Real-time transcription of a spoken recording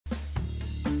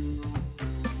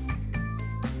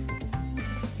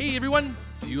Hey everyone,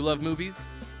 do you love movies?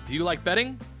 Do you like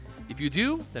betting? If you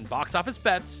do, then Box Office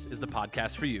Bets is the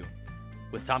podcast for you.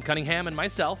 With Tom Cunningham and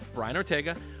myself, Brian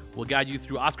Ortega, we'll guide you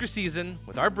through Oscar season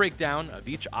with our breakdown of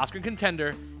each Oscar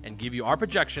contender and give you our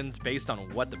projections based on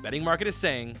what the betting market is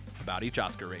saying about each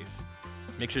Oscar race.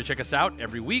 Make sure to check us out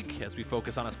every week as we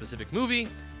focus on a specific movie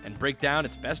and break down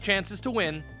its best chances to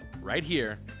win right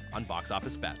here on Box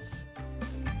Office Bets.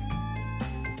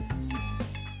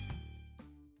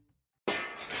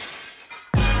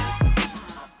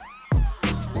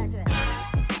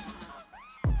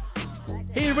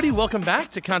 Hey everybody, welcome back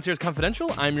to Concierge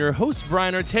Confidential. I'm your host,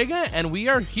 Brian Ortega, and we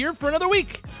are here for another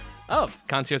week of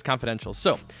Concierge Confidential.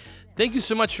 So, thank you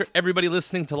so much for everybody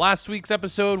listening to last week's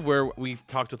episode where we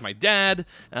talked with my dad,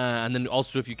 and then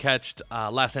also if you catched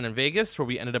Last Night in Vegas, where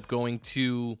we ended up going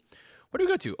to... Where did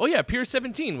we go to? Oh yeah, Pier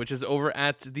 17, which is over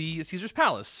at the Caesars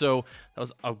Palace. So that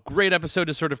was a great episode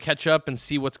to sort of catch up and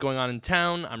see what's going on in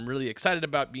town. I'm really excited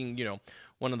about being,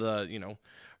 one of the,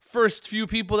 first few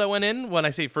people that went in. When I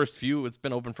say first few, it's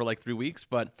been open for like 3 weeks.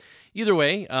 But either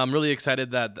way, I'm really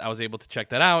excited that I was able to check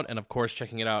that out. And of course,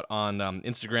 checking it out on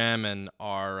Instagram and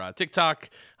our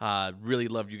TikTok. Really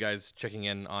love you guys checking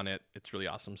in on it. It's really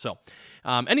awesome. So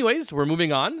anyways, we're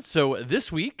moving on. So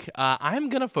this week, I'm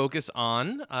going to focus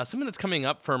on something that's coming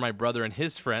up for my brother and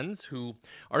his friends who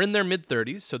are in their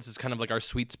mid-30s. So this is kind of like our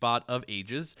sweet spot of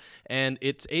ages. And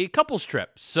it's a couples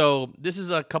trip. So this is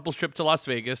a couples trip to Las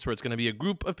Vegas where it's going to be a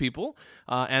group of people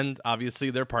and obviously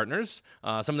their partners.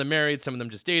 Some of them married, some of them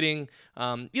just dating.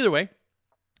 Either way,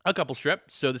 a couples trip.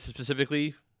 So this is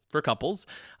specifically for couples.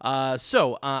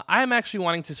 So I'm actually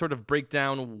wanting to sort of break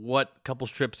down what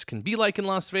couples trips can be like in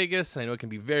Las Vegas. And I know it can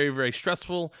be very, very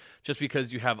stressful just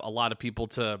because you have a lot of people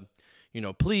to,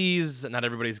 please. Not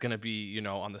everybody's going to be,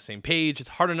 on the same page. It's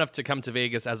hard enough to come to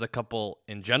Vegas as a couple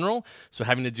in general. So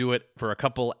having to do it for a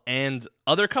couple and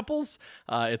other couples,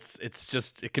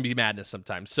 it can be madness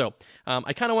sometimes. So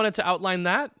I kind of wanted to outline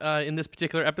that in this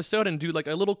particular episode and do like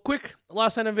a little quick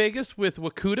Last Night in Vegas with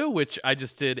Wakuda, which I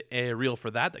just did a reel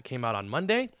for that came out on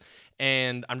Monday.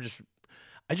 And I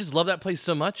just love that place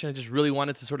so much, and I just really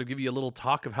wanted to sort of give you a little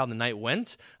talk of how the night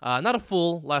went. Not a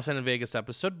full Last Night in Vegas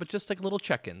episode, but just like a little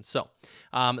check-in. So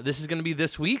this is going to be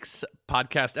this week's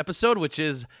podcast episode, which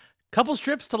is couples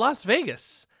trips to Las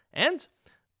Vegas. And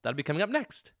that'll be coming up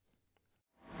next.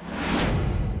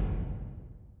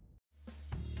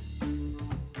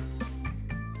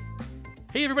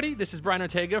 Hey everybody, this is Brian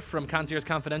Ortega from Concierge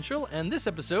Confidential, and this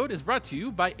episode is brought to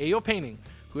you by AO Painting,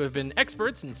 who have been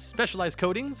experts in specialized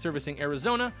coating servicing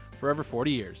Arizona for over 40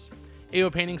 years. AO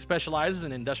Painting specializes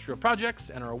in industrial projects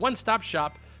and are a one-stop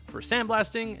shop for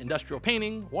sandblasting, industrial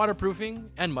painting, waterproofing,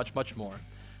 and much, much more.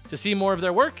 To see more of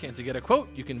their work and to get a quote,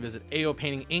 you can visit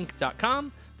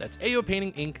aopaintinginc.com. That's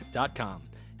aopaintinginc.com.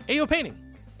 AO Painting,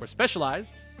 where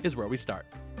specialized is where we start.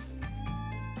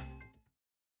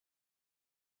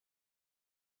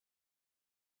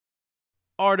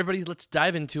 All right, everybody, let's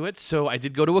dive into it. So I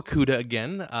did go to Wakuda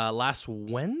again last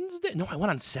Wednesday. No, I went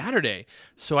on Saturday.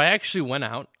 So I actually went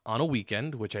out on a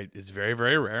weekend, which is very,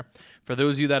 very rare. For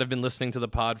those of you that have been listening to the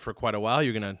pod for quite a while,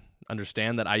 you're going to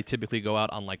understand that I typically go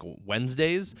out on like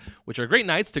Wednesdays, which are great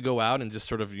nights to go out and just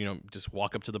sort of, just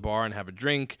walk up to the bar and have a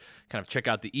drink, kind of check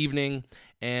out the evening.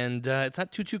 And it's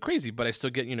not too crazy, but I still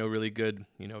get, really good,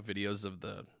 videos of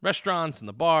the restaurants and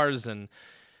the bars, and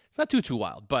it's not too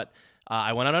wild. But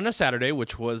I went out on a Saturday,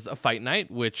 which was a fight night,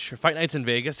 which fight nights in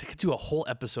Vegas, I could do a whole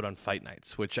episode on fight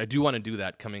nights, which I do want to do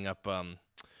that coming up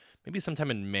maybe sometime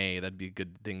in May. That'd be a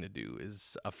good thing to do,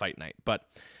 is a fight night. But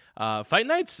fight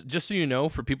nights, just so you know,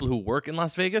 for people who work in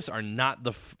Las Vegas, are not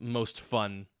the most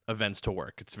fun events to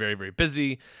work. It's very, very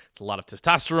busy. It's a lot of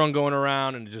testosterone going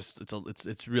around, and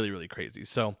it's really, really crazy.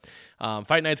 So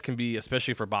fight nights can be,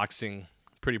 especially for boxing,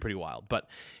 pretty wild. But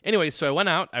anyway, so I went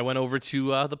out. I went over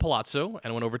to the Palazzo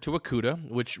and went over to Wakuda,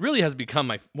 which really has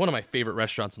become one of my favorite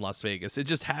restaurants in Las Vegas. It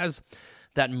just has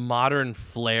that modern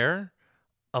flair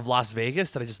of Las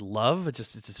Vegas that I just love. It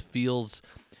just feels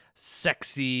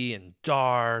sexy and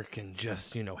dark and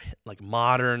just, like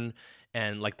modern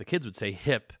and, like the kids would say,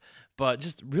 hip, but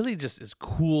just really just is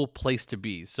cool place to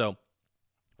be. So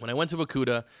when I went to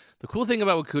Wakuda, the cool thing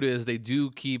about Wakuda is they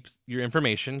do keep your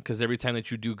information, because every time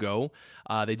that you do go,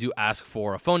 they do ask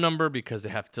for a phone number, because they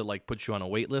have to put you on a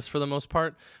wait list for the most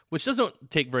part, which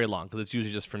doesn't take very long because it's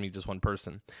usually just for me, just one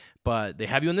person. But they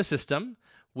have you in the system,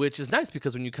 which is nice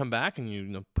because when you come back and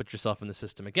you put yourself in the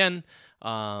system again,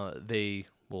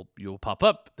 you'll pop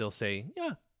up. They'll say,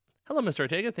 yeah, hello, Mr.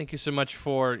 Ortega. Thank you so much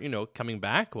for, coming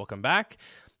back. Welcome back.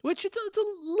 Which it's a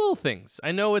little things.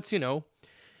 I know it's,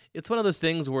 it's one of those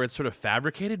things where it's sort of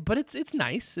fabricated, but it's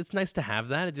nice. It's nice to have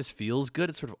that. It just feels good.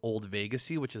 It's sort of old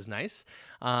Vegas-y, which is nice.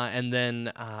 And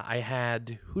then I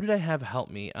had, who did I have help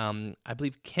me? I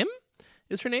believe Kim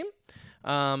is her name.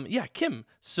 Yeah, Kim.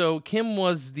 So Kim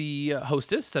was the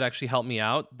hostess that actually helped me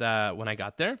out when I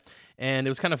got there. And it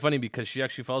was kind of funny because she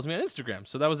actually follows me on Instagram.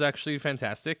 So that was actually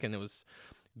fantastic. And it was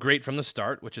great from the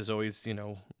start, which is always,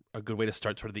 a good way to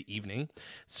start sort of the evening.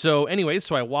 So anyways,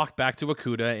 I walked back to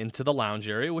Wakuda into the lounge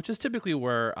area, which is typically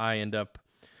where I end up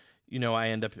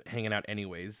hanging out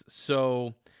anyways.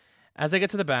 So as I get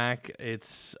to the back,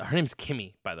 her name's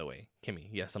Kimmy, by the way. Kimmy.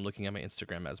 Yes, I'm looking at my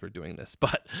Instagram as we're doing this,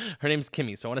 but her name's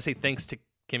Kimmy. So I want to say thanks to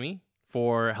Kimmy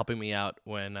for helping me out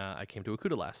when I came to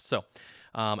Wakuda last. So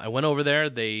I went over there.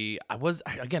 I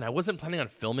wasn't planning on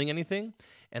filming anything,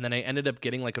 and then I ended up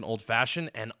getting like an old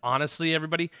fashioned. And honestly,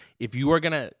 everybody, if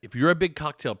you're a big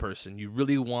cocktail person, you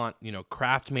really want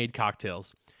craft made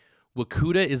cocktails,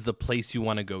 Wakuda is the place you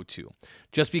want to go to,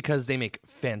 just because they make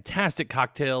fantastic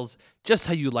cocktails, just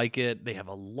how you like it. They have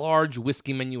a large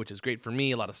whiskey menu, which is great for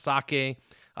me. A lot of sake,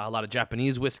 a lot of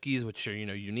Japanese whiskeys, which are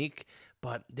unique.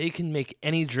 But they can make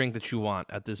any drink that you want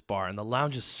at this bar. And the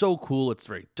lounge is so cool. It's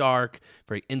very dark,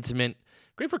 very intimate.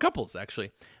 Great for couples,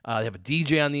 actually. They have a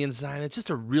DJ on the inside. It's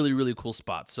just a really, really cool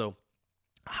spot. So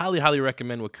highly, highly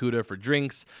recommend Wakuda for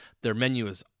drinks. Their menu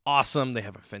is awesome. They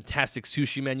have a fantastic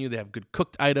sushi menu. They have good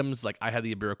cooked items. Like I had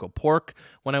the Iberico pork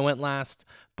when I went last.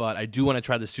 But I do want to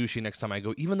try the sushi next time I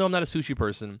go, even though I'm not a sushi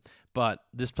person. But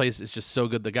this place is just so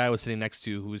good. The guy I was sitting next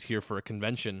to, who was here for a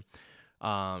convention,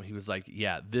 he was like,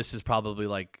 yeah, this is probably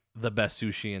like the best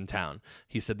sushi in town.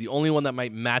 He said the only one that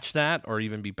might match that or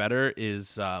even be better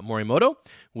is Morimoto,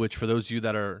 which for those of you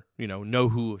that are, know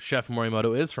who Chef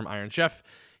Morimoto is from Iron Chef,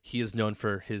 he is known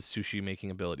for his sushi making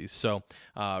abilities. So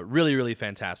really, really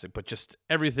fantastic. But just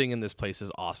everything in this place is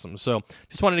awesome. So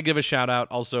just wanted to give a shout out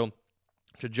also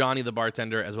to Johnny, the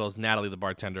bartender, as well as Natalie, the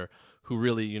bartender, who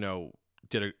really,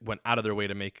 went out of their way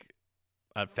to make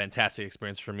a fantastic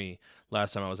experience for me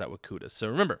last time I was at Wakuda. So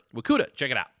remember, Wakuda,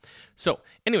 check it out. So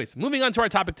anyways, moving on to our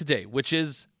topic today, which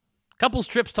is couples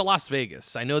trips to Las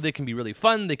Vegas. I know they can be really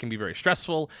fun. They can be very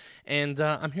stressful. And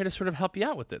I'm here to sort of help you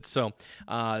out with it. So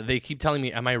they keep telling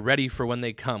me, am I ready for when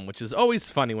they come? Which is always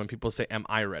funny when people say, am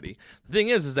I ready? The thing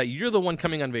is that you're the one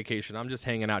coming on vacation. I'm just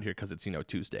hanging out here because it's,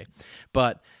 Tuesday.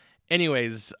 But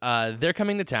anyways, they're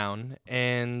coming to town,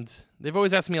 and they've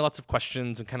always asked me lots of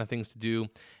questions and kind of things to do,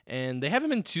 and they haven't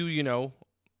been too,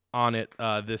 on it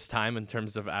this time in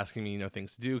terms of asking me,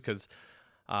 things to do, because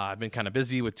I've been kind of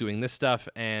busy with doing this stuff,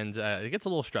 and it gets a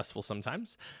little stressful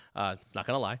sometimes, not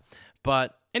gonna lie.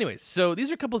 But anyways, so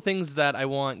these are a couple of things that I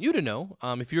want you to know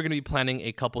if you're going to be planning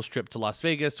a couple's trip to Las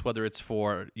Vegas, whether it's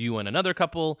for you and another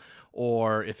couple,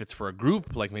 or if it's for a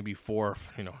group, like maybe four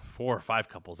or five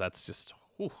couples. That's just,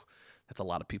 that's a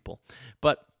lot of people.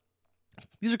 But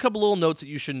these are a couple little notes that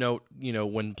you should note,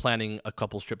 when planning a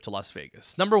couple's trip to Las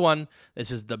Vegas. Number one,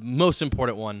 this is the most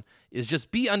important one, is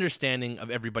just be understanding of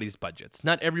everybody's budgets.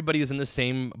 Not everybody is in the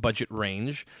same budget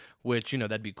range, which,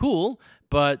 that'd be cool.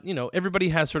 But, everybody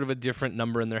has sort of a different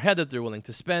number in their head that they're willing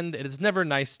to spend. And it's never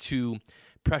nice to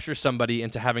pressure somebody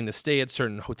into having to stay at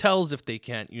certain hotels if they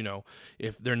can't,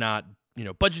 if they're not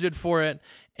budgeted for it.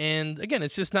 And again,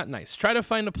 it's just not nice. Try to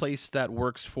find a place that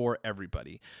works for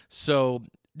everybody. So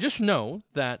just know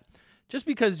that just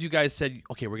because you guys said,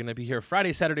 okay, we're going to be here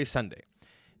Friday, Saturday, Sunday,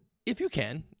 if you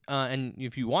can, and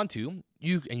if you want to,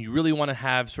 you really want to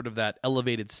have sort of that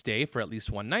elevated stay for at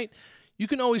least one night, you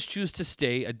can always choose to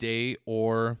stay a day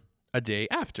or a day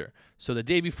after. So the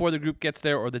day before the group gets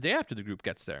there or the day after the group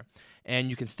gets there. And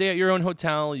you can stay at your own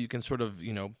hotel. You can sort of,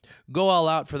 go all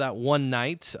out for that one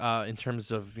night in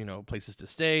terms of, places to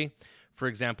stay. For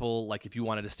example, like if you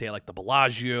wanted to stay at like the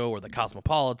Bellagio or the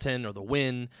Cosmopolitan or the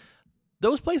Wynn,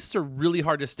 those places are really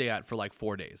hard to stay at for like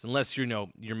 4 days, unless you're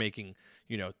making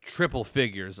triple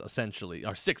figures essentially,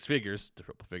 or six figures,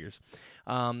 triple figures.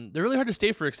 They're really hard to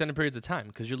stay for extended periods of time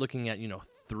because you're looking at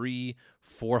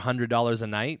 $300-400 a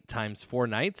night times 4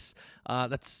 nights.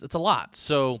 That's a lot.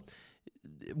 So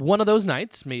one of those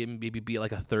nights maybe be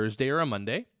like a Thursday or a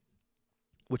Monday,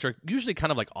 which are usually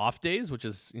kind of like off days, which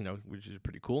is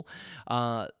pretty cool.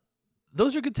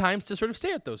 Those are good times to sort of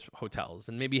stay at those hotels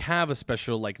and maybe have a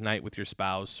special like night with your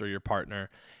spouse or your partner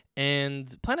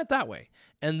and plan it that way.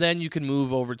 And then you can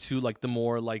move over to like the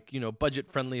more like, budget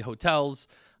friendly hotels,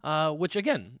 which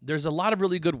again, there's a lot of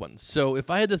really good ones. So if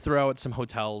I had to throw out some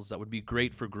hotels that would be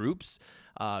great for groups,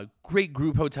 great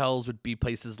group hotels would be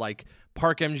places like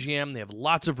Park MGM. They have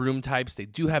lots of room types. They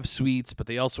do have suites, but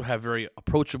they also have very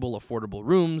approachable, affordable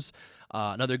rooms.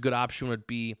 Another good option would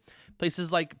be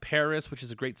Places like Paris, which is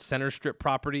a great center strip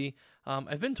property.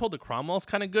 I've been told the Cromwell's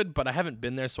kind of good, but I haven't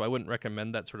been there, so I wouldn't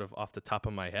recommend that sort of off the top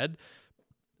of my head.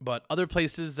 But other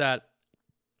places that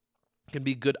can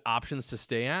be good options to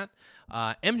stay at,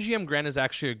 MGM Grand is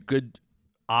actually a good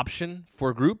option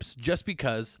for groups just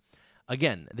because,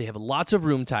 again, they have lots of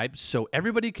room types, so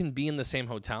everybody can be in the same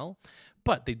hotel,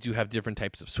 but they do have different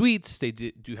types of suites. They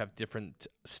do have different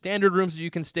standard rooms that you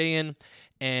can stay in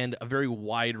and a very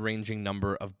wide-ranging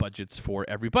number of budgets for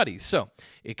everybody. So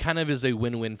it kind of is a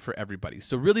win-win for everybody.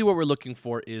 So really what we're looking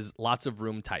for is lots of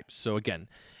room types. So again,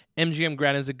 MGM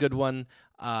Grand is a good one.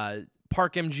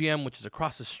 Park MGM, which is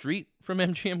across the street from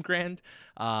MGM Grand.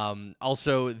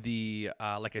 Also the,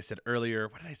 like I said earlier,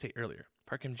 what did I say earlier?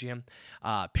 Park MGM.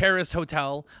 Paris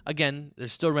Hotel, again, they're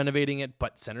still renovating it,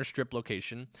 but center strip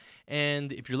location.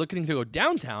 And if you're looking to go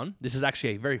downtown, this is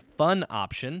actually a very fun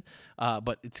option,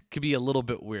 but it could be a little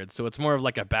bit weird. So it's more of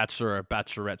like a bachelor or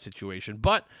bachelorette situation.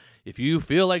 But if you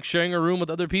feel like sharing a room with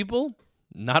other people,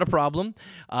 not a problem.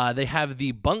 They have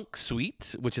the Bunk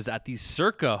Suite, which is at the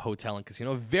Circa Hotel and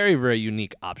Casino. Very, very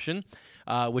unique option,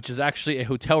 which is actually a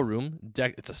hotel room.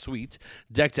 It's a suite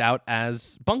decked out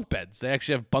as bunk beds. They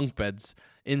actually have bunk beds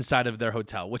inside of their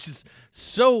hotel, which is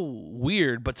so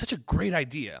weird, but such a great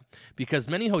idea because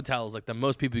many hotels, like the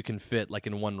most people you can fit like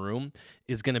in one room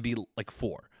is going to be like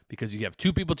 4 because you have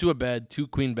 2 people to a bed, 2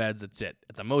 queen beds. That's it.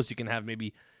 At the most, you can have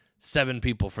maybe 7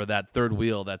 people for that third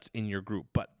wheel that's in your group.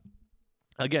 But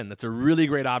again, that's a really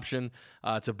great option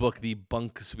to book the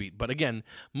Bunk Suite. But again,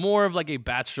 more of like a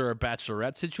bachelor or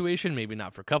bachelorette situation, maybe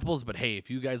not for couples, but hey, if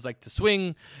you guys like to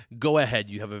swing, go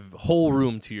ahead. You have a whole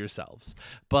room to yourselves.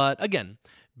 But again,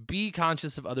 be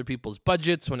conscious of other people's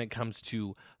budgets when it comes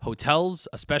to hotels,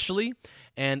 especially.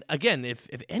 And again, if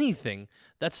anything,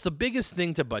 that's the biggest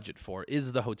thing to budget for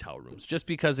is the hotel rooms. Just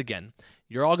because, again,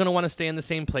 you're all going to want to stay in the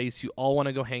same place. You all want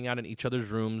to go hang out in each other's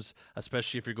rooms,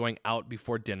 especially if you're going out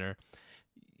before dinner.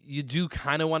 You do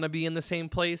kind of want to be in the same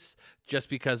place just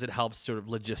because it helps sort of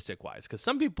logistic-wise. Because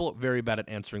some people are very bad at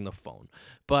answering the phone.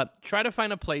 But try to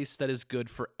find a place that is good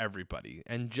for everybody.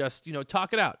 And just,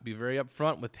 talk it out. Be very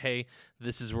upfront with, hey,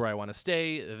 this is where I want to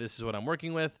stay. This is what I'm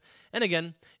working with. And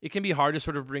again, it can be hard to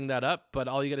sort of bring that up. But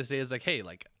all you got to say is like, hey,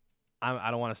 like, I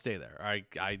don't want to stay there.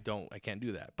 Or I can't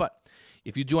do that. But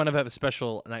if you do want to have a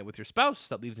special night with your spouse,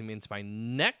 that leads me into my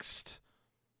next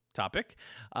topic,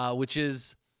 which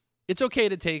is, it's okay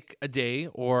to take a day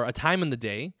or a time in the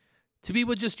day to be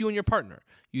with just you and your partner.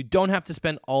 You don't have to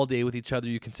spend all day with each other.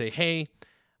 You can say, hey,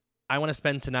 I want to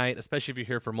spend tonight, especially if you're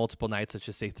here for multiple nights, let's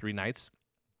just say 3 nights.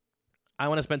 I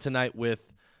want to spend tonight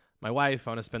with my wife.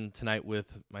 I want to spend tonight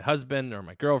with my husband or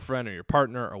my girlfriend or your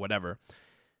partner or whatever.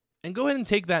 And go ahead and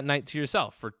take that night to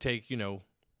yourself or take,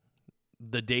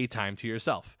 the daytime to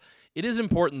yourself. It is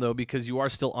important, though, because you are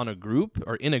still on a group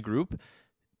or in a group,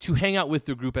 to hang out with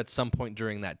the group at some point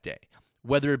during that day,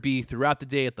 whether it be throughout the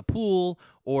day at the pool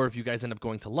or if you guys end up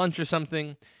going to lunch or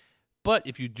something. But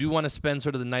if you do want to spend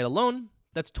sort of the night alone,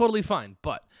 that's totally fine.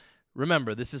 But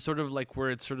remember, this is sort of like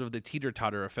where it's sort of the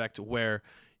teeter-totter effect where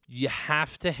you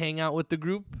have to hang out with the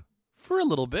group for a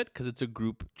little bit because it's a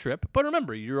group trip. But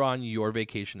remember, you're on your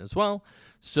vacation as well.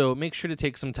 So make sure to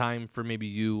take some time for maybe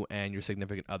you and your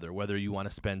significant other, whether you want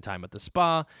to spend time at the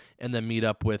spa and then meet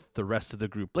up with the rest of the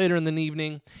group later in the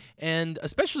evening. And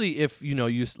especially if,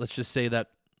 let's just say the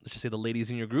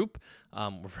ladies in your group,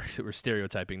 we're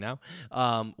stereotyping now,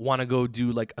 want to go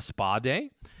do like a spa day.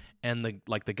 And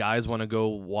the guys want to go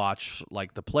watch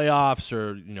like the playoffs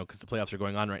or, because the playoffs are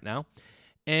going on right now.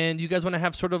 And you guys want to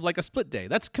have sort of like a split day.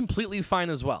 That's completely fine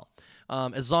as well.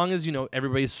 As long as,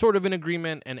 everybody's sort of in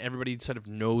agreement and everybody sort of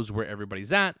knows where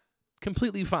everybody's at,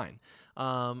 completely fine.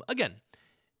 Again,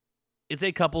 it's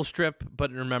a couples trip,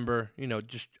 but remember,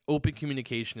 just open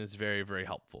communication is very, very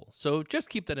helpful. So just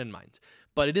keep that in mind.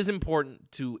 But it is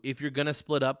important to, if you're going to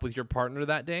split up with your partner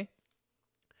that day,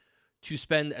 to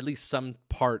spend at least some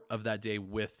part of that day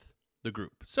with the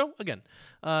group. So again,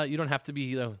 you don't have to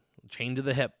be chained to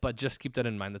the hip, but just keep that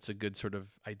in mind. That's a good sort of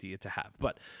idea to have.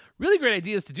 But really great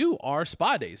ideas to do are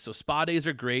spa days. So spa days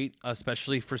are great,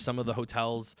 especially for some of the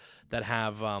hotels that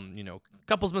have,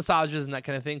 couples massages and that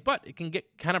kind of thing, but it can get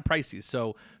kind of pricey.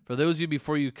 So for those of you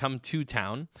before you come to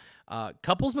town,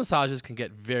 couples massages can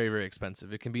get very, very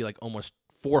expensive. It can be like almost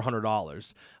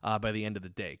 $400 by the end of the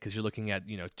day because you're looking at,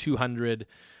 $200.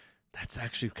 That's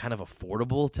actually kind of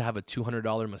affordable to have a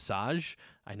 $200 massage.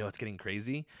 I know it's getting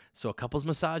crazy. So a couples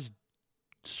massage,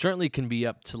 certainly can be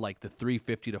up to like the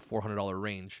 $350 to $400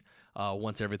 range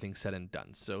once everything's said and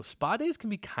done. So spa days can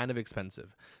be kind of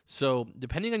expensive. So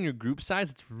depending on your group size,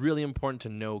 it's really important to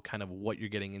know kind of what you're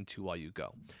getting into while you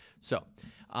go. So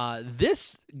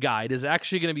this guide is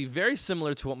actually going to be very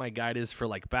similar to what my guide is for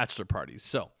like bachelor parties.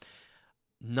 So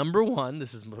number one,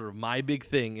 this is sort of my big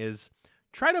thing, is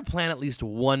try to plan at least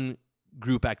one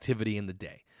group activity in the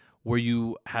day where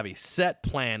you have a set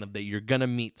plan of that you're going to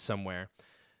meet somewhere.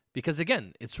 Because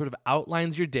again, it sort of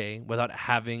outlines your day without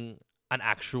having an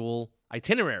actual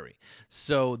itinerary.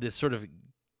 So this sort of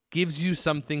gives you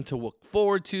something to look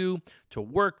forward to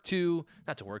work to,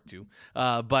 not to work to,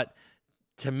 but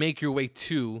to make your way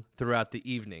to throughout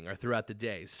the evening or throughout the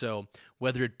day. So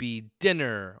whether it be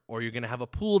dinner, or you're going to have a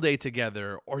pool day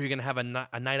together, or you're going to have a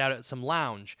night out at some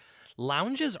lounge.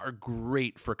 Lounges are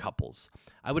great for couples.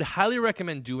 I would highly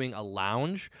recommend doing a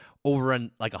lounge over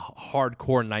like a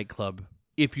hardcore nightclub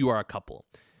if you are a couple.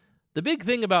 The big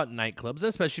thing about nightclubs,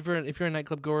 especially if you're a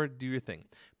nightclub goer, do your thing.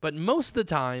 But most of the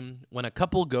time, when a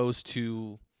couple goes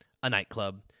to a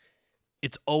nightclub,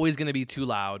 it's always going to be too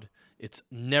loud. It's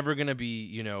never going to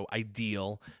be,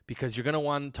 ideal, because you're going to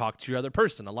want to talk to your other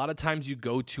person. A lot of times you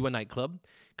go to a nightclub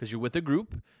because you're with a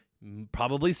group,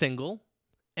 probably single,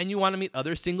 and you want to meet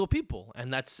other single people.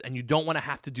 And you don't want to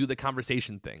have to do the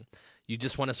conversation thing. You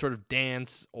just want to sort of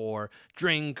dance or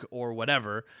drink or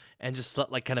whatever, and just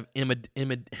let like kind of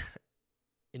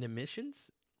inhibitions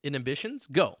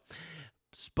go.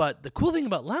 But the cool thing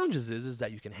about lounges is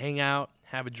that you can hang out,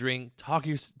 have a drink, talk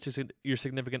to your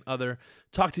significant other,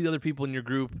 talk to the other people in your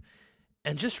group,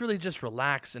 and just really just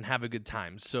relax and have a good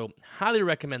time. So highly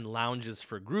recommend lounges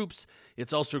for groups.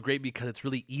 It's also great because it's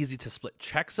really easy to split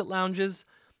checks at lounges.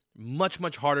 Much,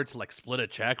 much harder to like split a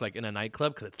check like in a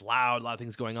nightclub because it's loud, a lot of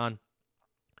things going on.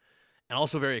 And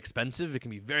also very expensive. It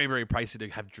can be very, very pricey to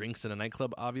have drinks in a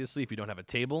nightclub, obviously, if you don't have a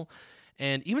table.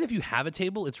 And even if you have a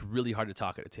table, it's really hard to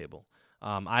talk at a table.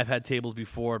 I've had tables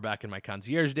before back in my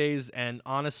concierge days, and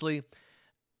honestly,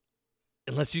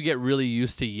 unless you get really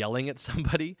used to yelling at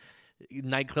somebody,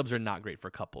 nightclubs are not great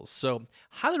for couples. So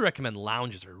highly recommend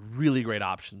lounges are really great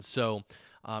options. So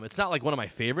it's not like one of my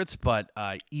favorites, but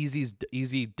Easy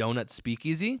Donut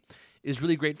Speakeasy is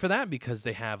really great for that because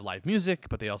they have live music,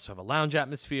 but they also have a lounge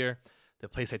atmosphere. The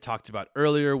place I talked about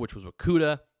earlier, which was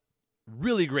Wakuda,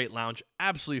 really great lounge,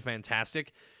 absolutely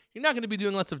fantastic. You're not going to be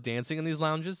doing lots of dancing in these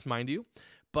lounges, mind you,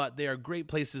 but they are great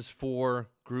places for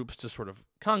groups to sort of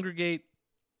congregate,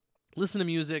 listen to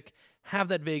music, have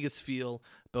that Vegas feel,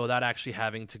 but without actually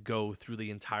having to go through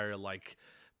the entire, like,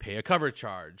 pay a cover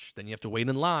charge. Then you have to wait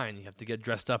in line. You have to get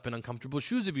dressed up in uncomfortable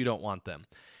shoes if you don't want them.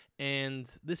 And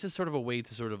this is sort of a way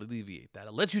to sort of alleviate that.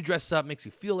 It lets you dress up, makes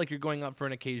you feel like you're going out for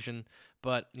an occasion,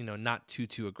 but, not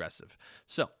too aggressive.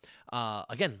 So,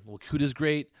 again, Wakuda's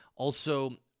great.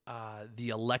 Also, the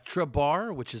Electra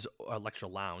Bar, which is Electra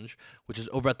Lounge, which is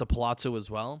over at the Palazzo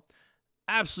as well.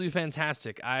 Absolutely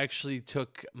fantastic. I actually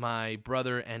took my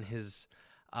brother and his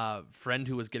friend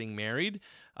who was getting remarried,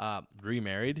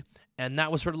 and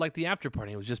that was sort of like the after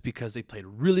party. It was just because they played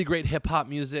really great hip-hop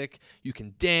music. You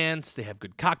can dance. They have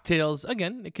good cocktails.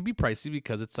 Again, it can be pricey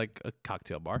because it's like a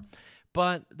cocktail bar,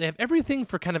 but they have everything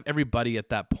for kind of everybody at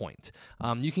that point.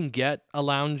 You can get a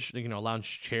lounge, a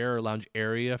lounge chair or lounge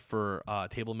area for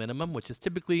table minimum, which is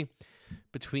typically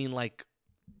between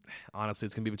honestly,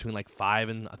 it's gonna be between like $500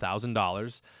 and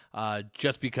 $1,000,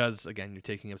 just because again you're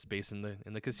taking up space in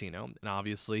the casino, and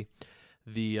obviously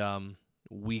the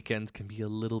weekends can be a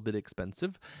little bit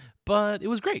expensive, but it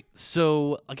was great.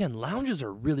 So again, lounges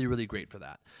are really, really great for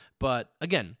that. But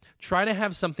again, try to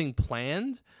have something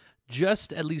planned.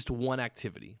 Just at least one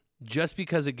activity, just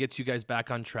because it gets you guys back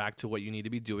on track to what you need to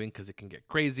be doing, because it can get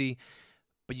crazy,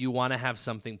 but you want to have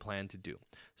something planned to do.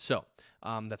 So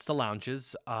that's the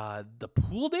lounges. The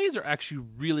pool days are actually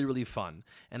really, really fun,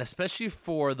 and especially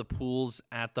for the pools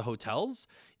at the hotels,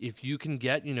 if you can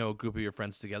get, a group of your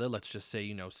friends together, let's just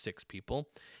say, 6 people,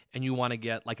 and you want to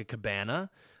get like a cabana,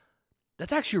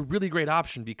 that's actually a really great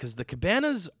option because the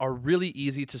cabanas are really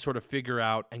easy to sort of figure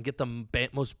out and get the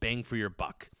most bang for your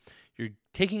buck. You're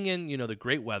taking in, the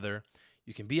great weather.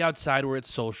 You can be outside where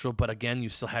it's social, but again, you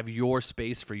still have your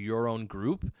space for your own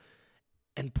group.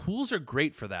 And pools are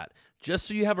great for that. Just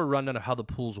so you have a rundown of how the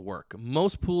pools work.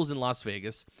 Most pools in Las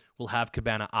Vegas will have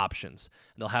cabana options.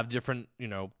 They'll have different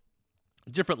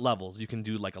levels. You can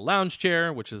do like a lounge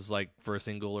chair, which is like for a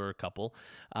single or a couple.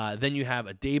 Then you have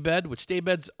a day bed, which day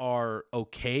beds are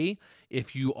okay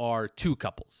if you are 2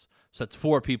 couples. So that's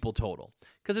 4 people total,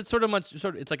 because it's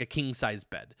it's like a king size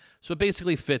bed. So it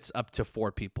basically fits up to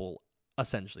 4 people,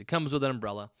 essentially. Comes with an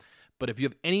umbrella. But if you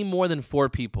have any more than 4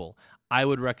 people, I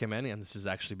would recommend, and this is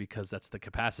actually because that's the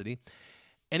capacity,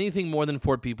 anything more than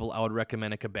 4 people, I would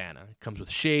recommend a cabana. It comes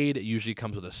with shade. It usually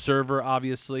comes with a server,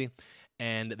 obviously.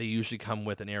 And they usually come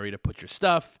with an area to put your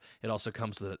stuff. It also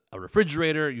comes with a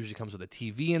refrigerator. It usually comes with a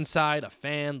TV inside, a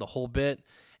fan, the whole bit.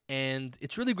 And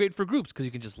it's really great for groups because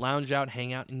you can just lounge out,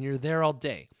 hang out, and you're there all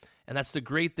day. And that's the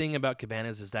great thing about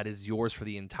cabanas is that is yours for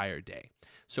the entire day.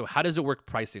 So how does it work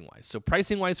pricing-wise? So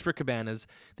pricing-wise for cabanas,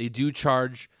 they do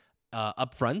charge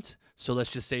upfront. So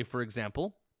let's just say, for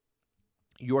example,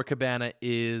 your cabana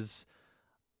is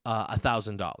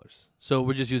 $1,000. So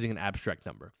we're just using an abstract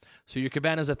number. So your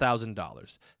cabana is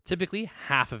 $1,000. Typically,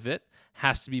 half of it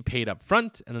has to be paid up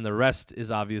front, and then the rest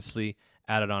is obviously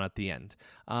added on at the end.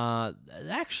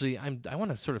 Actually, I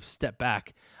want to sort of step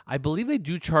back. I believe they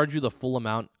do charge you the full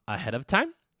amount ahead of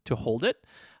time to hold it,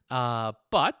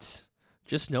 but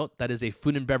just note that is a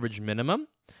food and beverage minimum,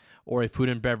 or a food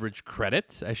and beverage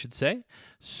credit, I should say.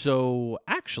 So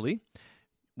actually,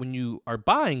 when you are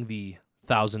buying the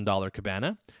 $1,000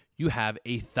 cabana, you have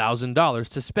 $1,000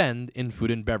 to spend in food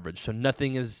and beverage. So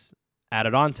nothing is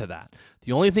added on to that.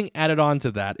 The only thing added on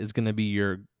to that is going to be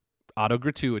your auto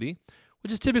gratuity,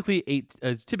 which is typically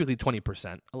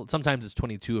 20%. Sometimes it's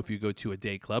 22 if you go to a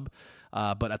day club.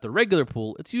 But at the regular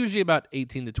pool, it's usually about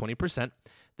 18 to 20%.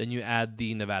 Then you add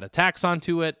the Nevada tax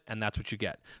onto it, and that's what you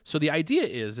get. So the idea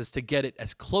is to get it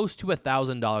as close to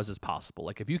 $1,000 as possible.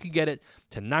 Like if you could get it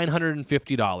to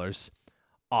 $950,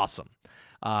 awesome.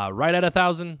 Right at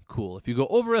 $1,000, cool. If you go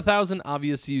over $1,000,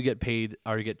 obviously you get paid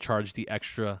or you get charged the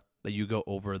extra that you go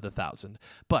over the $1,000.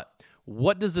 But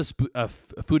what does this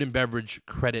food and beverage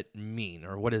credit mean,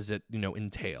 or what does it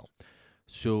entail?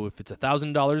 So if it's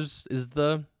 $1,000 is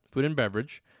the food and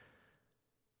beverage,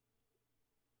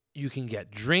 you can get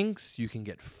drinks, you can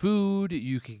get food,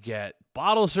 you can get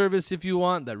bottle service if you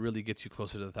want. That really gets you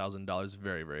closer to $1,000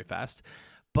 very, very fast.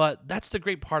 But that's the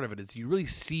great part of it is you really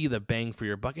see the bang for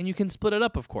your buck, and you can split it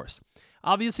up, of course.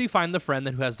 Obviously, find the friend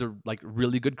who has the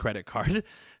really good credit card,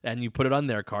 and you put it on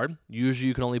their card. Usually,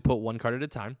 you can only put 1 card at a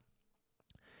time.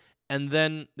 And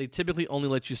then they typically only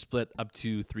let you split up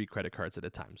to 3 credit cards at a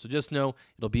time. So just know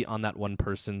it'll be on that one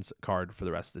person's card for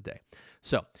the rest of the day.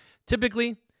 So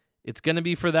typically, it's going to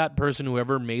be for that person,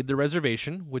 whoever made the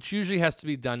reservation, which usually has to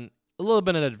be done a little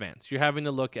bit in advance. You're having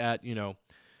to look at,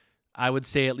 I would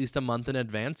say at least a month in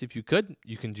advance if you could.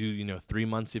 You can do, 3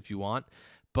 months if you want.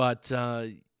 But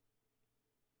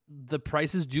the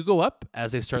prices do go up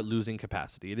as they start losing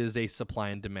capacity. It is a supply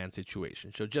and demand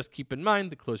situation. So just keep in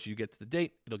mind, the closer you get to the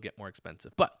date, it'll get more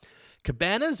expensive. But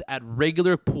cabanas at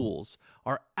regular pools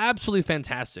are absolutely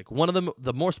fantastic. One of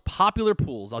the most popular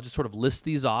pools, I'll just sort of list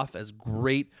these off as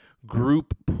great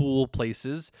group pool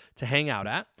places to hang out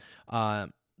at.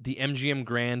 The MGM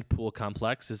Grand Pool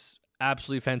Complex is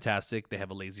absolutely fantastic. They have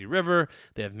a lazy river.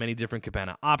 They have many different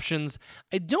cabana options.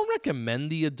 I don't recommend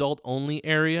the adult-only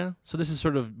area. So this is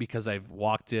sort of because I've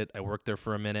walked it. I worked there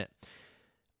for a minute.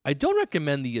 I don't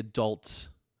recommend the adult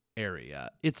area.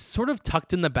 It's sort of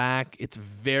tucked in the back. It's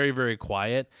very, very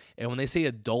quiet. And when they say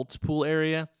adult pool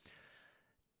area,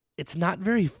 it's not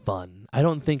very fun. I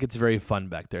don't think it's very fun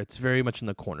back there. It's very much in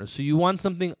the corner. So you want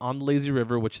something on the lazy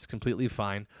river, which is completely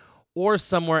fine, or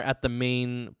somewhere at the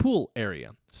main pool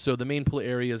area. So the main pool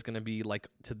area is going to be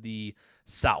to the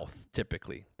south,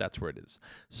 typically. That's where it is.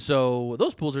 So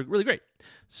those pools are really great.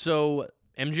 So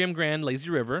MGM Grand Lazy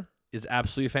River is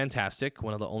absolutely fantastic,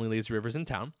 one of the only lazy rivers in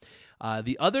town.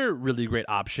 The other really great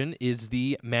option is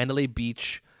the Mandalay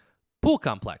Beach Pool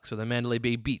Complex, or the Mandalay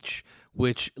Bay Beach,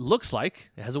 which looks like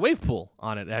it has a wave pool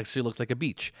on it. It actually looks like a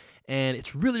beach, and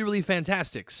it's really, really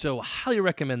fantastic. So highly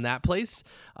recommend that place.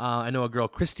 I know a girl,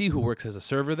 Christy, who works as a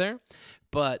server there,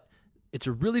 but it's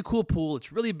a really cool pool.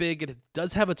 It's really big. It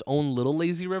does have its own little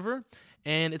lazy river,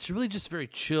 and it's really just very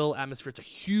chill atmosphere. It's a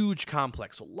huge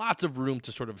complex, so lots of room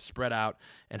to sort of spread out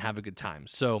and have a good time.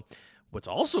 So what's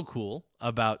also cool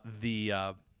about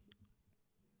the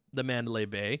Mandalay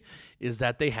Bay is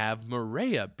that they have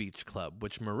Moorea Beach Club,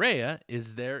 which Moorea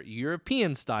is their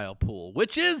European-style pool,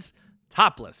 which is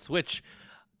topless, which,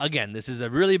 again, this is a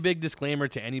really big disclaimer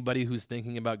to anybody who's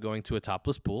thinking about going to a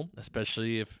topless pool,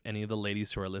 especially if any of the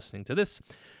ladies who are listening to this,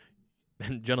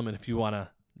 and gentlemen, if you want to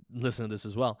listen to this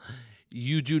as well,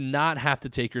 you do not have to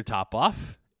take your top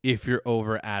off if you're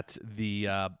over at the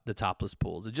topless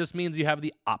pools. It just means you have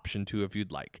the option to if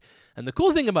you'd like. And the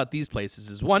cool thing about these places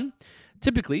is, one,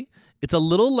 typically it's a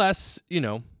little less,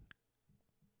 it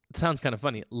sounds kind of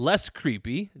funny, less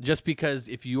creepy, just because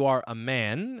if you are a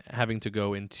man having to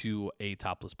go into a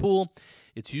topless pool,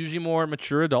 it's usually more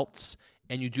mature adults,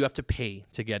 and you do have to pay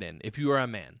to get in if you are a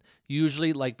man.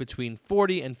 Usually between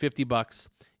 $40 and $50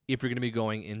 if you're going to be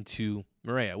going into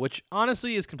Moorea, which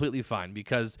honestly is completely fine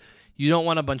because you don't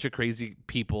want a bunch of crazy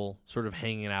people sort of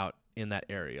hanging out in that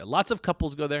area. Lots of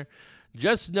couples go there.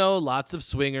 Just know lots of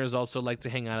swingers also like to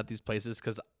hang out at these places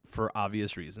because for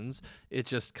obvious reasons, it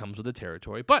just comes with the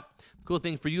territory. But the cool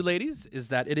thing for you ladies is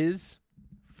that it is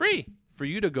free for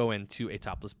you to go into a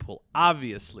topless pool,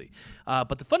 obviously.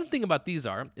 But the fun thing about these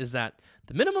is that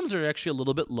the minimums are actually a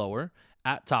little bit lower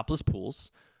at topless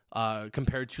pools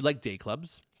compared to like day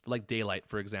clubs, like Daylight,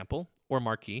 for example, or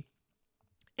Marquee.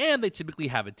 And they typically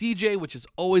have a DJ, which is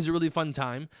always a really fun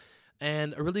time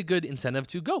and a really good incentive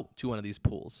to go to one of these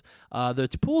pools. The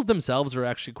pools themselves are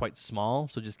actually quite small,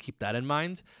 so just keep that in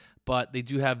mind. But they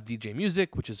do have DJ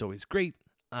music, which is always great.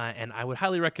 And I would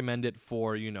highly recommend it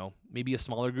for, maybe a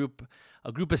smaller group.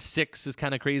 A group of 6 is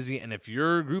kind of crazy. And if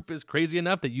your group is crazy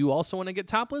enough that you also want to get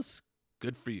topless,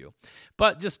 good for you.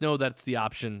 But just know that's the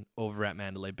option over at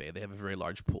Mandalay Bay. They have a very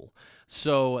large pool.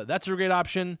 So that's a great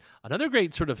option. Another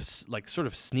great sort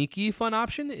of sneaky fun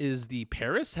option is the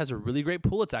Paris has a really great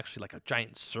pool. It's actually like a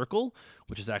giant circle,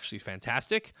 which is actually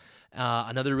fantastic.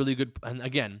 Another really good, and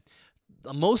again,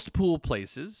 most pool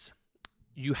places,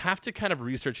 you have to kind of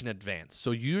research in advance.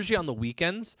 So usually on the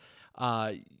weekends,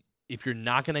 if you're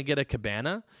not going to get a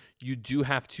cabana, you do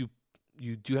have to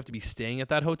be staying at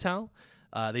that hotel.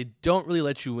 They don't really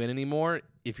let you in anymore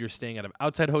if you're staying at an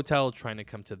outside hotel trying to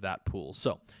come to that pool.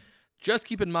 So just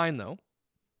keep in mind, though,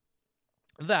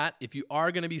 that if you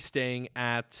are going to be staying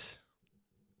at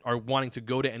or wanting to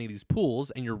go to any of these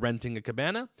pools and you're renting a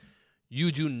cabana, you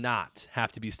do not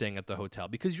have to be staying at the hotel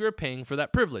because you're paying for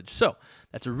that privilege. So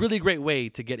that's a really great way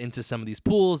to get into some of these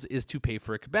pools is to pay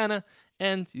for a cabana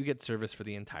and you get service for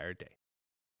the entire day.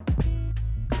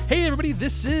 Hey everybody,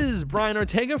 this is Brian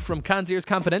Ortega from Concierge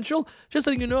Confidential. Just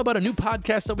letting you know about a new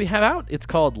podcast that we have out. It's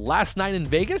called Last Night in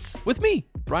Vegas with me,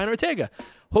 Brian Ortega.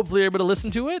 Hopefully you're able to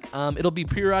listen to it. It'll be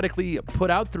periodically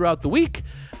put out throughout the week.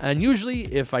 And usually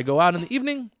if I go out in the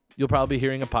evening, you'll probably be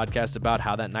hearing a podcast about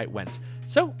how that night went.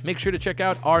 So make sure to check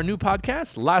out our new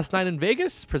podcast, Last Night in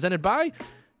Vegas, presented by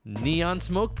Neon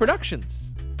Smoke Productions.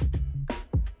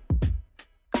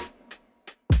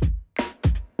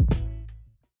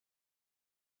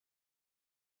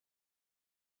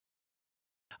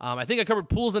 I think I covered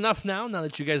pools enough now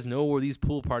that you guys know where these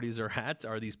pool parties are at,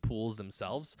 or these pools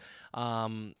themselves.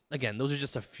 Again, those are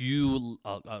just a few,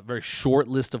 a very short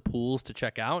list of pools to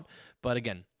check out. But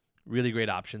again, really great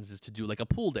options is to do like a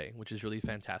pool day, which is really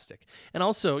fantastic. And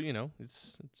also,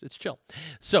 it's chill.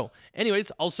 So anyways,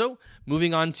 also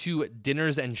moving on to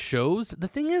dinners and shows. The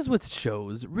thing is with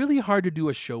shows, really hard to do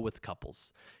a show with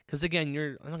couples. Because again,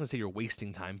 I'm not going to say you're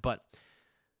wasting time, but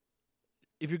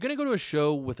if you're going to go to a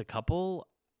show with a couple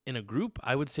in a group,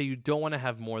 I would say you don't want to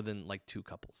have more than like 2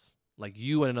 couples, like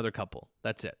you and another couple.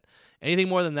 That's it. Anything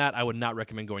more than that, I would not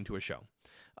recommend going to a show.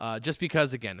 Just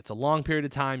because, again, it's a long period of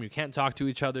time. You can't talk to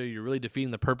each other. You're really defeating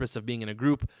the purpose of being in a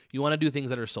group. You want to do things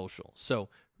that are social. So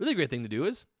really great thing to do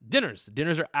is dinners.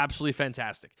 Dinners are absolutely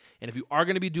fantastic. And if you are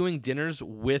going to be doing dinners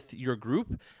with your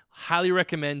group, highly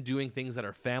recommend doing things that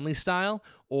are family style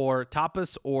or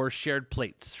tapas or shared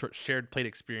plates. Shared plate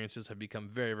experiences have become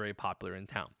very, very popular in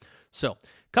town. So a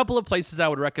couple of places I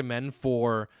would recommend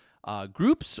for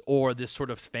groups or this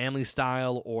sort of family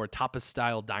style or tapas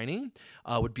style dining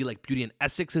would be like Beauty and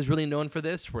Essex is really known for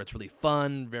this, where it's really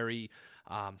fun, very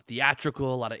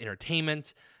theatrical, a lot of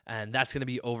entertainment, and that's going to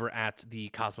be over at the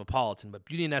Cosmopolitan. But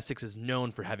Beauty and Essex is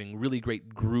known for having really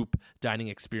great group dining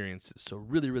experiences, so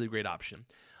really, really great option.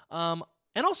 And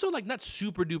also like not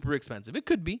super duper expensive. It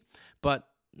could be, but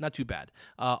not too bad.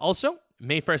 Also,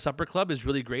 Mayfair Supper Club is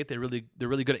really great. They're really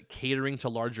good at catering to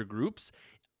larger groups.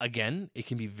 Again, it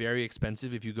can be very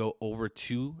expensive if you go over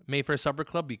to Mayfair Supper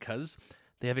Club because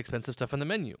they have expensive stuff on the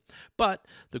menu. But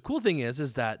the cool thing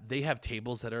is that they have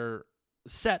tables that are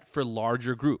set for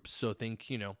larger groups. So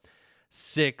think,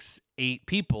 6, 8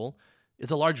 people.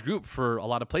 It's a large group for a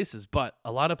lot of places, but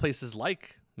a lot of places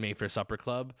like Mayfair Supper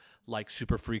Club, like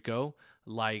Super Frico,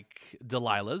 like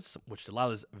Delilah's, which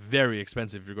Delilah's very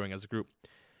expensive if you're going as a group,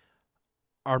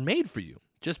 are made for you.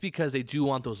 Just because they do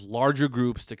want those larger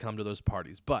groups to come to those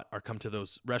parties, or come to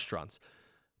those restaurants.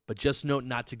 But just note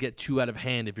not to get too out of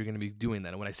hand if you're going to be doing that.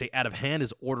 And when I say out of hand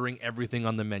is ordering everything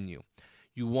on the menu.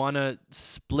 You want to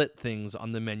split things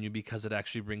on the menu because it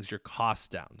actually brings your costs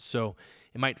down. So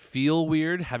it might feel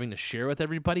weird having to share with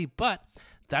everybody, but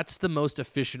that's the most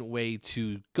efficient way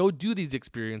to go do these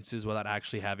experiences without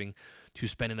actually having to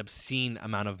spend an obscene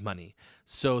amount of money.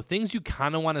 So things you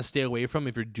kind of want to stay away from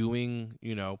if you're doing,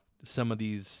 some of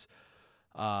these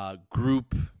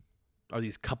group or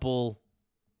these couple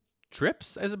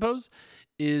trips, I suppose,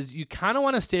 is you kind of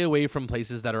want to stay away from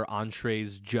places that are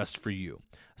entrees just for you,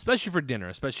 especially for dinner,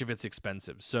 especially if it's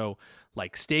expensive. So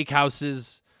like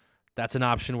steakhouses, that's an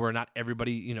option where not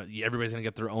everybody, everybody's going to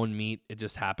get their own meat. It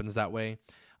just happens that way.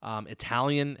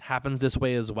 Italian happens this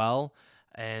way as well.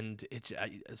 And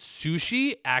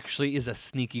sushi actually is a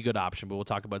sneaky good option, but we'll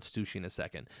talk about sushi in a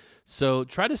second. So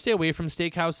try to stay away from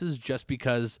steakhouses just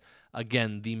because,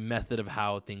 again, the method of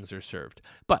how things are served.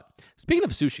 But speaking of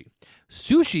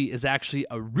sushi is actually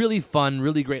a really fun,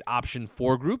 really great option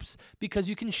for groups because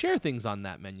you can share things on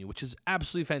that menu, which is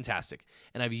absolutely fantastic.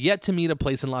 And I've yet to meet a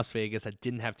place in Las Vegas that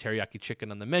didn't have teriyaki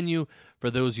chicken on the menu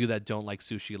for those of you that don't like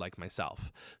sushi like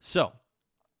myself. So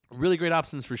really great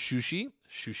options for sushi.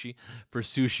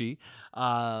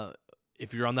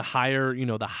 If you're on the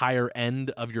higher end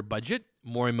of your budget,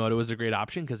 Morimoto is a great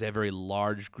option because they have very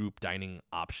large group dining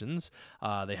options.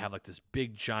 They have like this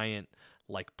big giant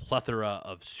like plethora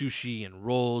of sushi and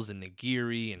rolls and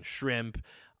nigiri and shrimp,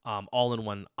 all in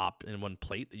one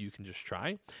plate that you can just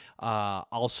try.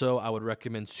 Also, I would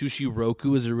recommend Sushi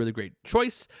Roku is a really great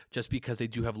choice just because they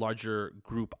do have larger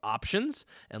group options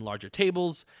and larger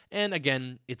tables. And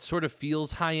again, it sort of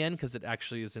feels high end because it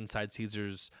actually is inside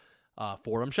Caesar's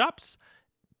Forum shops,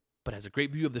 but has a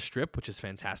great view of the Strip, which is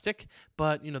fantastic.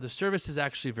 But, the service is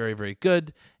actually very, very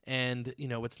good. And,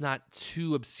 it's not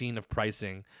too obscene of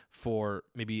pricing for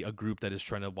maybe a group that is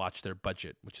trying to watch their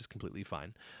budget, which is completely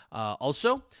fine.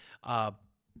 Also,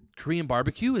 Korean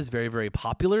barbecue is very, very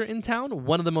popular in town.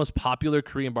 One of the most popular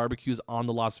Korean barbecues on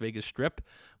the Las Vegas Strip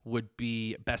would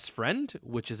be Best Friend,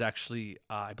 which is actually,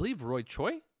 I believe, Roy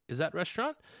Choi is that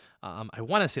restaurant. I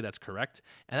want to say that's correct.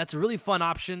 And that's a really fun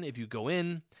option if you go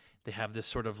in. They have this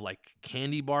sort of like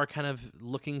candy bar kind of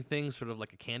looking thing, sort of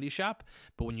like a candy shop.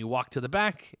 But when you walk to the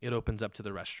back, it opens up to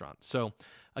the restaurant. So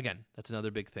again, that's another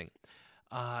big thing.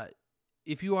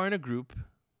 If you are in a group,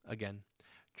 again,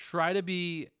 try to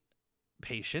be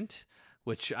patient,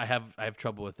 which I have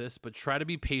trouble with this, but try to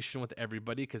be patient with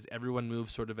everybody because everyone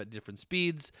moves sort of at different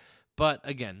speeds. But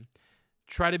again,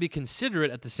 try to be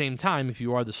considerate at the same time if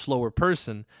you are the slower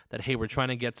person that, hey, we're trying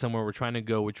to get somewhere, we're trying to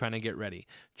go, we're trying to get ready.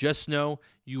 Just know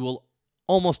you will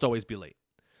almost always be late.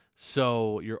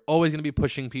 So you're always going to be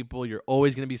pushing people. You're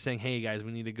always going to be saying, hey, guys,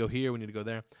 we need to go here, we need to go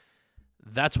there.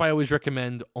 That's why I always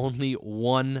recommend only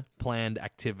one planned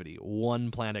activity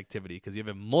because if you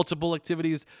have multiple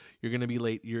activities, you're going to be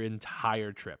late your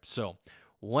entire trip. So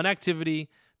one activity,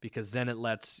 because then it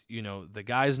lets, the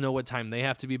guys know what time they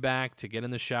have to be back to get in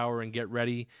the shower and get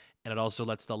ready. And it also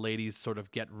lets the ladies sort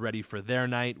of get ready for their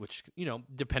night, which,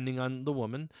 depending on the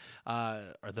woman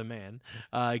or the man,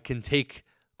 can take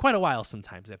quite a while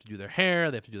sometimes. They have to do their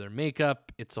hair, they have to do their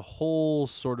makeup. It's a whole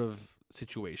sort of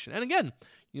situation. And again,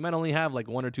 you might only have like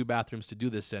 1 or 2 bathrooms to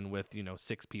do this in with,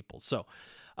 6 people. So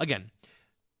again,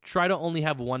 try to only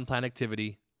have one planned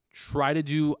activity. Try to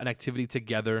do an activity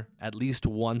together at least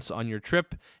once on your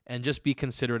trip and just be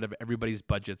considerate of everybody's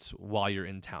budgets while you're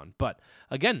in town. But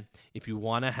again, if you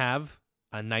want to have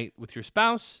a night with your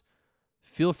spouse,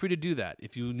 feel free to do that.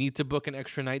 If you need to book an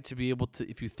extra night to be able to,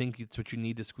 if you think it's what you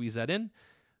need to squeeze that in,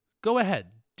 go ahead,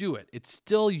 do it. It's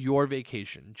still your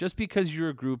vacation. Just because you're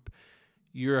a group,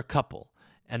 you're a couple.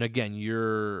 And again,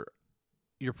 your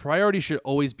priority should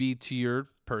always be to your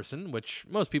person, which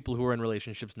most people who are in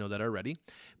relationships know that already.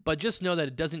 But just know that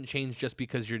it doesn't change just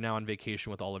because you're now on vacation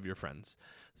with all of your friends.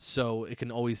 So it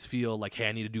can always feel like, hey,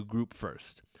 I need to do group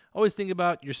first. Always think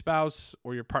about your spouse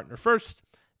or your partner first,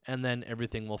 and then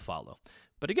everything will follow.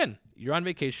 But again, you're on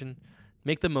vacation.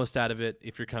 Make the most out of it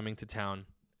if you're coming to town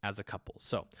as a couple.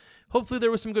 So hopefully there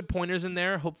were some good pointers in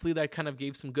there. Hopefully that kind of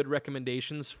gave some good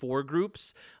recommendations for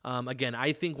groups. Again,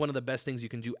 I think one of the best things you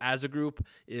can do as a group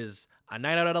is a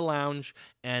night out at a lounge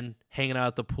and hanging out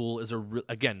at the pool is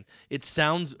again, it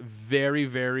sounds very,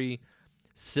 very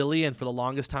silly. And for the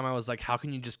longest time, I was like, how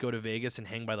can you just go to Vegas and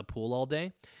hang by the pool all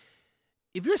day?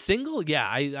 If you're single, yeah,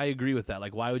 I agree with that.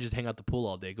 Like, why would you just hang out the pool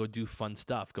all day? Go do fun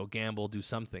stuff. Go gamble, do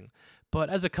something.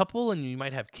 But as a couple and you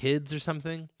might have kids or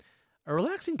something, a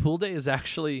relaxing pool day is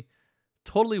actually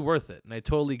totally worth it. And I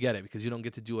totally get it because you don't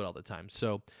get to do it all the time.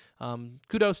 So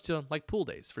kudos to like pool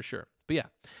days for sure. But yeah.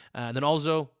 And then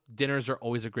also dinners are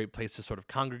always a great place to sort of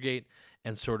congregate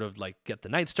and sort of like get the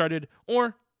night started,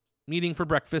 or meeting for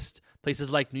breakfast.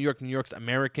 Places like New York's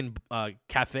American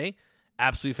Cafe.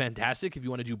 Absolutely fantastic. If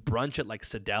you want to do brunch at like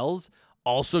Sadel's,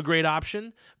 also a great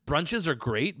option. Brunches are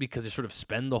great because you sort of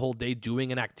spend the whole day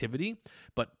doing an activity.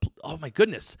 But, oh my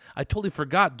goodness, I totally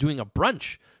forgot doing a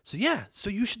brunch. So yeah,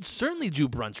 so you should certainly do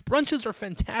brunch. Brunches are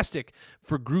fantastic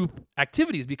for group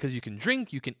activities because you can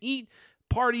drink, you can eat,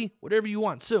 party, whatever you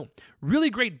want. So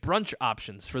really great brunch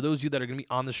options for those of you that are going to be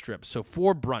on the Strip. So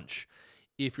for brunch,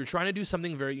 if you're trying to do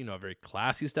something very, very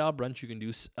classy style brunch, you can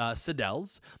do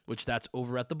Sadelle's, which that's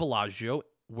over at the Bellagio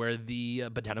where the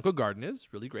Botanical Garden is.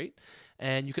 Really great.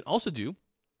 And you can also do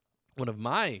one of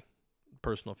my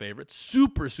personal favorites,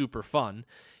 super, super fun,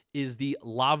 is the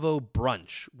Lavo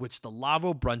Brunch, which the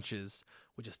Lavo Brunches,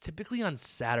 which is typically on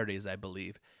Saturdays, I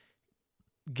believe,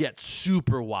 get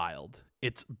super wild.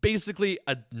 It's basically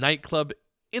a nightclub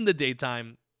in the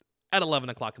daytime at 11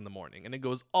 o'clock in the morning, and it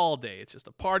goes all day. It's just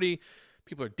a party.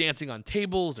 People are dancing on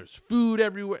tables. There's food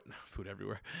everywhere.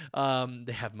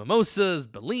 They have mimosas,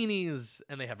 bellinis,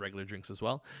 and they have regular drinks as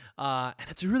well. And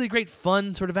it's a really great,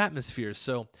 fun sort of atmosphere.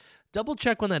 So double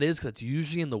check when that is, because it's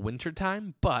usually in the winter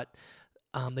time, but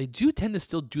they do tend to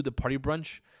still do the party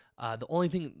brunch.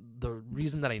 The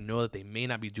reason that I know that they may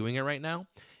not be doing it right now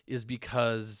is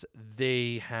because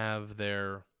they have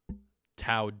their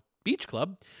Tao Beach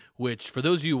Club, which, for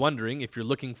those of you wondering, if you're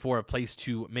looking for a place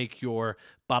to make your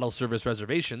bottle service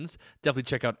reservations, definitely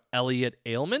check out Elliot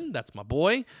Ailman. That's my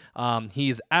boy.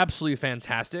 He is absolutely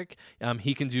fantastic.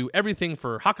 He can do everything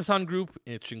for Hakkasan Group,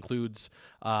 which includes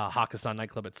Hakkasan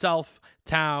Nightclub itself,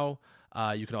 Tao.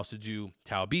 You can also do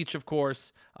Tao Beach, of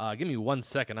course. Give me 1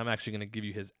 second. I'm actually going to give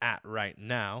you his @ right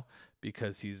now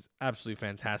because he's absolutely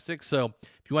fantastic. So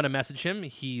if you want to message him,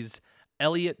 he's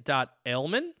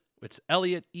Elliot.Ailman. It's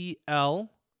Elliot,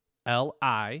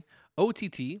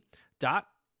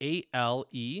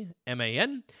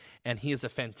 ELLIOTT.ALEMAN. And he is a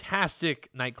fantastic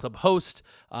nightclub host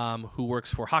who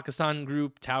works for Hakkasan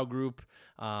Group, Tao Group,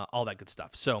 all that good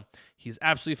stuff. So he's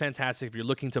absolutely fantastic. If you're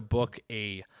looking to book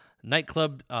a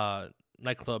nightclub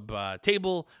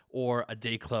table or a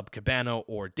day club cabana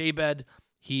or daybed,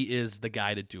 he is the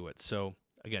guy to do it. So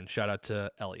again, shout out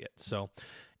to Elliot. So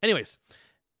anyways,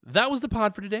 that was the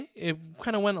pod for today. It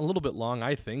kind of went a little bit long,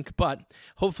 I think, but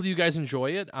hopefully you guys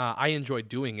enjoy it. I enjoyed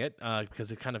doing it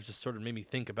because it kind of just sort of made me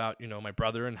think about, my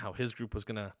brother and how his group was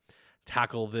going to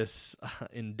tackle this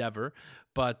endeavor.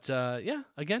 But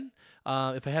again,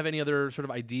 if I have any other sort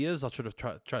of ideas, I'll sort of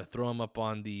try to throw them up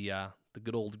on the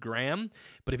good old gram.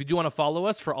 But if you do want to follow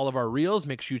us for all of our reels,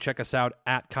 make sure you check us out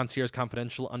at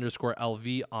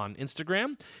conciergeconfidential_LV on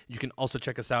Instagram. You can also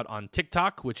check us out on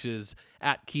TikTok, which is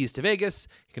at Keys to Vegas.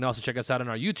 You can also check us out on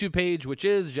our YouTube page, which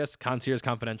is just Concierge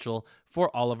Confidential,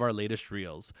 for all of our latest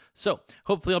reels. So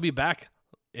hopefully I'll be back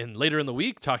later in the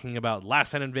week talking about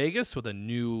Last Night in Vegas with a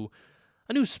new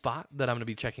spot that I'm going to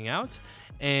be checking out.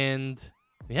 And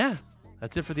yeah,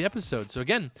 that's it for the episode. So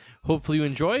again, hopefully you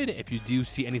enjoyed. If you do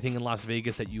see anything in Las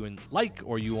Vegas that you like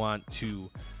or you want to,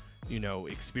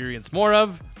 experience more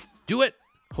of, do it.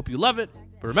 Hope you love it.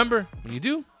 But remember, when you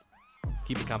do,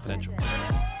 keep it confidential.